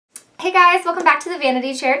Hey guys, welcome back to the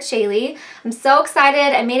Vanity Chair. It's Shaylee. I'm so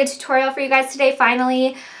excited. I made a tutorial for you guys today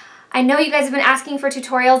finally. I know you guys have been asking for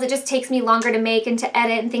tutorials. It just takes me longer to make and to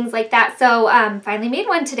edit and things like that. So finally made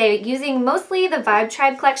one today using mostly the Vibe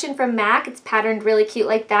Tribe collection from MAC. It's patterned really cute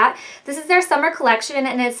like that. This is their summer collection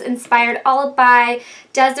and it's inspired all by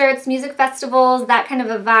deserts, music festivals, that kind of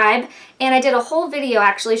a vibe. And I did a whole video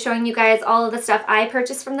actually showing you guys all of the stuff I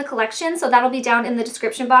purchased from the collection. So that'll be down in the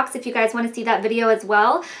description box if you guys want to see that video as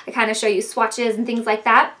well. I kind of show you swatches and things like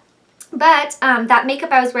that. But that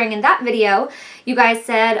makeup I was wearing in that video, you guys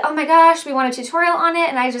said, oh my gosh, we want a tutorial on it,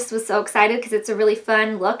 and I just was so excited because it's a really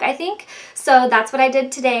fun look, I think. So that's what I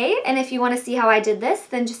did today, and if you want to see how I did this,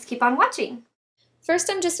 then just keep on watching.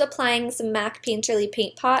 First, I'm just applying some MAC Painterly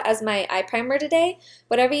Paint Pot as my eye primer today.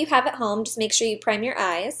 Whatever you have at home, just make sure you prime your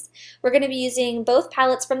eyes. We're going to be using both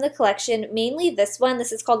palettes from the collection, mainly this one.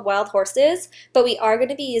 This is called Wild Horses, but we are going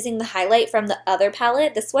to be using the highlight from the other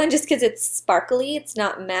palette. This one just because it's sparkly. It's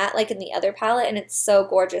not matte like in the other palette, and it's so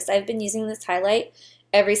gorgeous. I've been using this highlight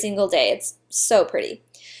every single day. It's so pretty.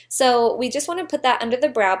 So we just want to put that under the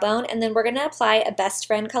brow bone, and then we're going to apply a best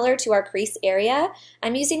friend color to our crease area.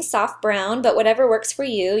 I'm using soft brown, but whatever works for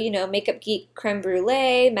you, you know, Makeup Geek Creme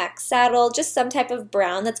Brulee, MAC Saddle, just some type of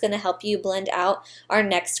brown that's going to help you blend out our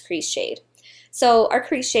next crease shade. So our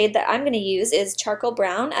crease shade that I'm going to use is Charcoal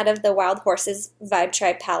Brown out of the Wild Horses Vibe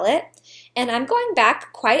Tribe palette. And I'm going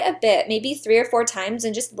back quite a bit, maybe 3 or 4 times,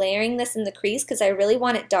 and just layering this in the crease because I really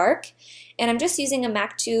want it dark. And I'm just using a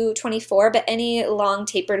MAC 224, but any long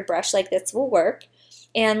tapered brush like this will work.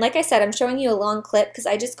 And like I said, I'm showing you a long clip because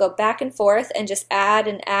I just go back and forth and just add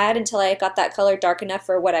and add until I got that color dark enough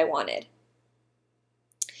for what I wanted.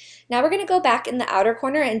 Now we're going to go back in the outer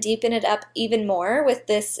corner and deepen it up even more with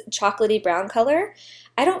this chocolatey brown color.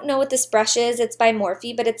 I don't know what this brush is. It's by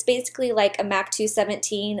Morphe, but it's basically like a MAC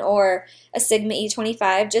 217 or a Sigma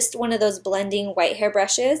E25, just one of those blending white hair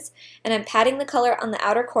brushes. And I'm patting the color on the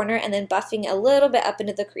outer corner and then buffing a little bit up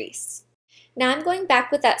into the crease. Now I'm going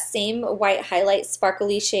back with that same white highlight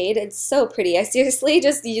sparkly shade. It's so pretty. I seriously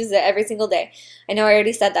just use it every single day. I know I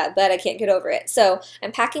already said that, but I can't get over it. So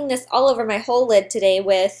I'm packing this all over my whole lid today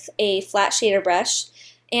with a flat shader brush.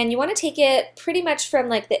 And you want to take it pretty much from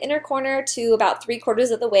like the inner corner to about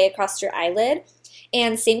 3/4 of the way across your eyelid.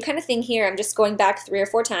 And same kind of thing here. I'm just going back 3 or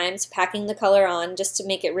 4 times, packing the color on just to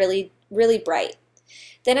make it really, really bright.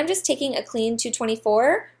 Then I'm just taking a clean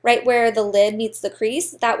 224 right where the lid meets the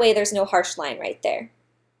crease. That way there's no harsh line right there.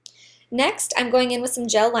 Next, I'm going in with some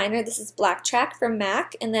gel liner. This is Black Track from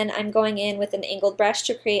MAC, and then I'm going in with an angled brush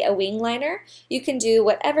to create a wing liner. You can do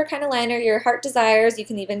whatever kind of liner your heart desires. You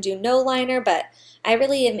can even do no liner, but I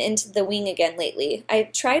really am into the wing again lately. I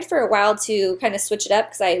tried for a while to kind of switch it up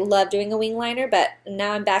because I love doing a wing liner, but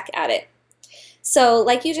now I'm back at it. So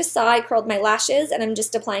like you just saw, I curled my lashes, and I'm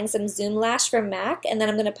just applying some Zoom Lash from MAC, and then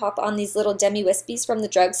I'm going to pop on these little Demi Wispies from the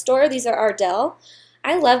drugstore. These are Ardell.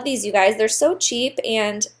 I love these, you guys. They're so cheap,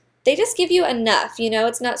 and they just give you enough. You know,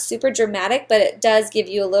 it's not super dramatic, but it does give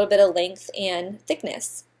you a little bit of length and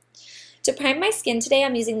thickness. To prime my skin today,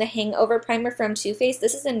 I'm using the Hangover Primer from Too Faced.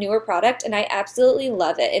 This is a newer product, and I absolutely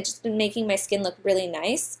love it. It's just been making my skin look really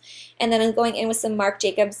nice. And then I'm going in with some Marc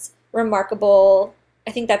Jacobs Remarkable, I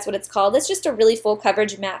think that's what it's called. It's just a really full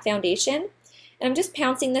coverage matte foundation. And I'm just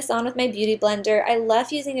pouncing this on with my Beauty Blender. I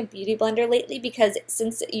love using a Beauty Blender lately because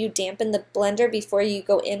since you dampen the blender before you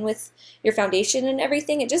go in with your foundation and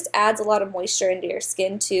everything, it just adds a lot of moisture into your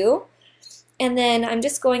skin too. And then I'm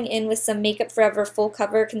just going in with some Makeup Forever Full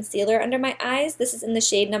Cover Concealer under my eyes. This is in the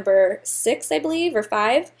shade number 6, I believe, or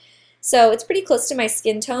 5. So it's pretty close to my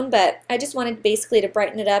skin tone, but I just wanted basically to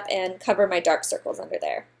brighten it up and cover my dark circles under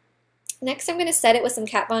there. Next, I'm going to set it with some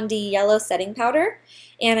Kat Von D Yellow Setting Powder,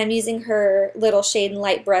 and I'm using her little Shade and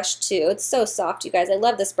Light brush too. It's so soft, you guys. I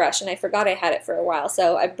love this brush, and I forgot I had it for a while,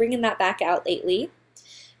 so I'm bringing that back out lately.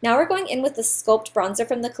 Now we're going in with the Sculpt Bronzer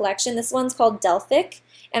from the collection. This one's called Delphic,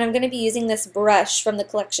 and I'm going to be using this brush from the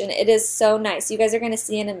collection. It is so nice. You guys are going to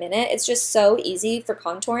see in a minute. It's just so easy for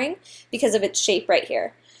contouring because of its shape right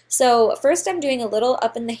here. So first I'm doing a little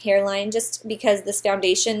up in the hairline just because this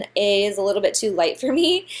foundation, A, is a little bit too light for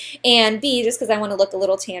me, and B, just because I want to look a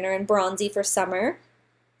little tanner and bronzy for summer.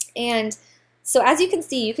 And so as you can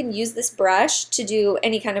see, you can use this brush to do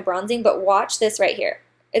any kind of bronzing, but watch this right here.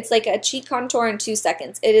 It's like a cheek contour in 2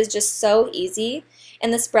 seconds. It is just so easy.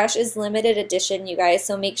 And this brush is limited edition, you guys,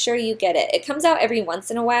 so make sure you get it. It comes out every once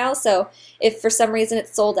in a while, so if for some reason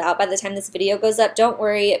it's sold out by the time this video goes up, don't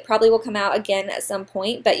worry. It probably will come out again at some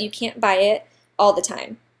point, but you can't buy it all the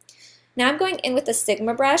time. Now I'm going in with the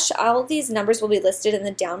Sigma brush. All of these numbers will be listed in the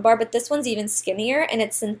down bar, but this one's even skinnier and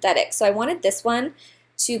it's synthetic. So I wanted this one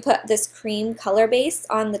to put this cream color base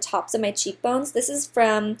on the tops of my cheekbones. This is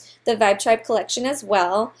from the Vibe Tribe collection as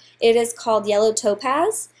well. It is called Yellow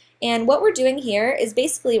Topaz. And what we're doing here is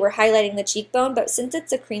basically we're highlighting the cheekbone, but since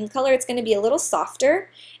it's a cream color, it's going to be a little softer.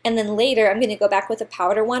 And then later, I'm going to go back with a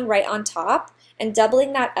powder one right on top. And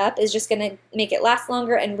doubling that up is just going to make it last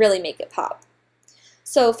longer and really make it pop.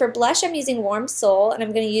 So for blush, I'm using Warm Soul, and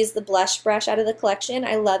I'm going to use the blush brush out of the collection.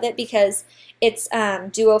 I love it because it's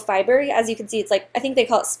duo fiber. As you can see, it's like, I think they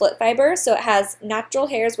call it split fiber. So it has natural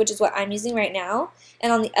hairs, which is what I'm using right now.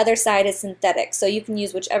 And on the other side is synthetic. So you can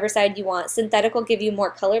use whichever side you want. Synthetic will give you more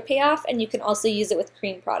color payoff, and you can also use it with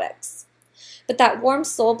cream products. But that Warm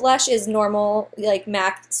Soul blush is normal, like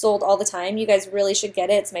MAC, sold all the time. You guys really should get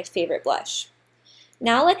it. It's my favorite blush.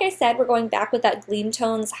 Now, like I said, we're going back with that Gleam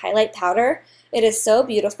Tones highlight powder. It is so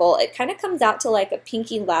beautiful. It kind of comes out to like a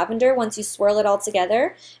pinky lavender once you swirl it all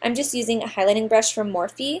together. I'm just using a highlighting brush from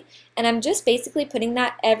Morphe, and I'm just basically putting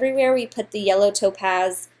that everywhere we put the Yellow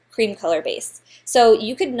Topaz cream color base. So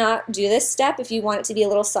you could not do this step if you want it to be a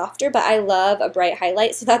little softer, but I love a bright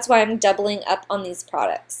highlight, so that's why I'm doubling up on these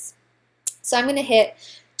products. So I'm going to hit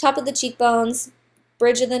top of the cheekbones,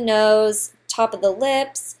 bridge of the nose, top of the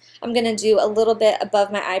lips. I'm going to do a little bit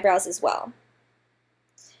above my eyebrows as well.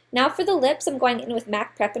 Now for the lips, I'm going in with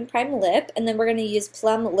MAC Prep and Prime Lip, and then we're going to use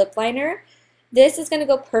Plum Lip Liner. This is going to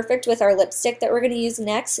go perfect with our lipstick that we're going to use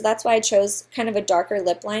next, so that's why I chose kind of a darker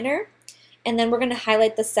lip liner. And then we're going to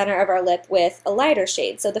highlight the center of our lip with a lighter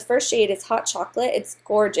shade. So the first shade is Hot Chocolate. It's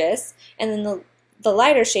gorgeous. And then the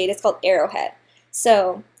lighter shade is called Arrowhead.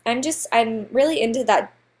 So I'm really into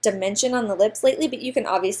that dimension on the lips lately, but you can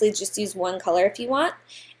obviously just use one color if you want.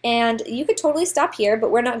 And you could totally stop here, but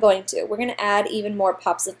we're not going to. We're going to add even more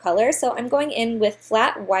pops of color. So I'm going in with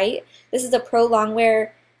Flat White. This is a Pro Longwear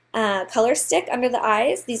color stick under the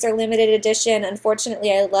eyes. These are limited edition.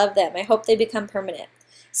 Unfortunately, I love them. I hope they become permanent.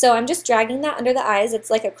 So I'm just dragging that under the eyes. It's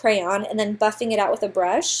like a crayon, and then buffing it out with a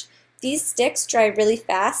brush. These sticks dry really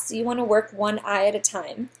fast, so you want to work one eye at a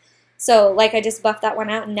time. So like I just buffed that one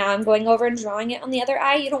out, and now I'm going over and drawing it on the other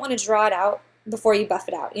eye. You don't want to draw it out before you buff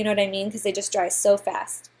it out, you know what I mean? Because they just dry so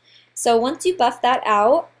fast. So once you buff that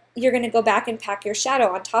out, you're going to go back and pack your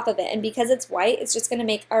shadow on top of it. And because it's white, it's just going to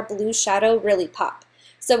make our blue shadow really pop.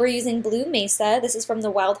 So we're using Blue Mesa. This is from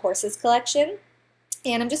the Wild Horses collection.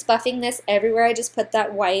 And I'm just buffing this everywhere I just put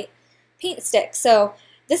that white paint stick. So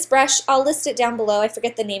this brush, I'll list it down below. I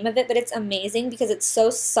forget the name of it, but it's amazing because it's so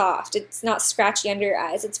soft. It's not scratchy under your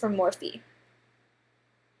eyes. It's from Morphe.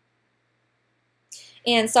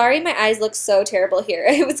 And sorry, my eyes look so terrible here.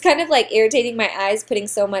 It was kind of like irritating my eyes putting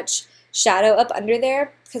so much shadow up under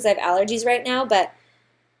there because I have allergies right now, but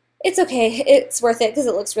it's okay. It's worth it because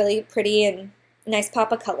it looks really pretty and nice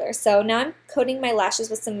pop of color. So now I'm coating my lashes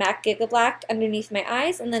with some MAC Giga Black underneath my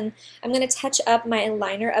eyes, and then I'm going to touch up my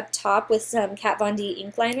liner up top with some Kat Von D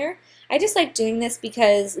ink liner. I just like doing this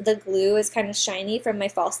because the glue is kind of shiny from my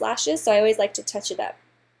false lashes, so I always like to touch it up.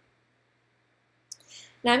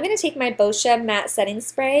 Now I'm going to take my Boscia matte setting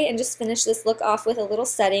spray and just finish this look off with a little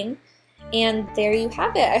setting. And there you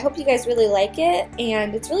have it. I hope you guys really like it,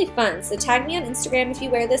 and it's really fun. So tag me on Instagram if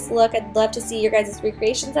you wear this look. I'd love to see your guys'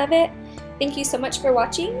 recreations of it. Thank you so much for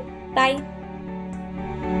watching. Bye!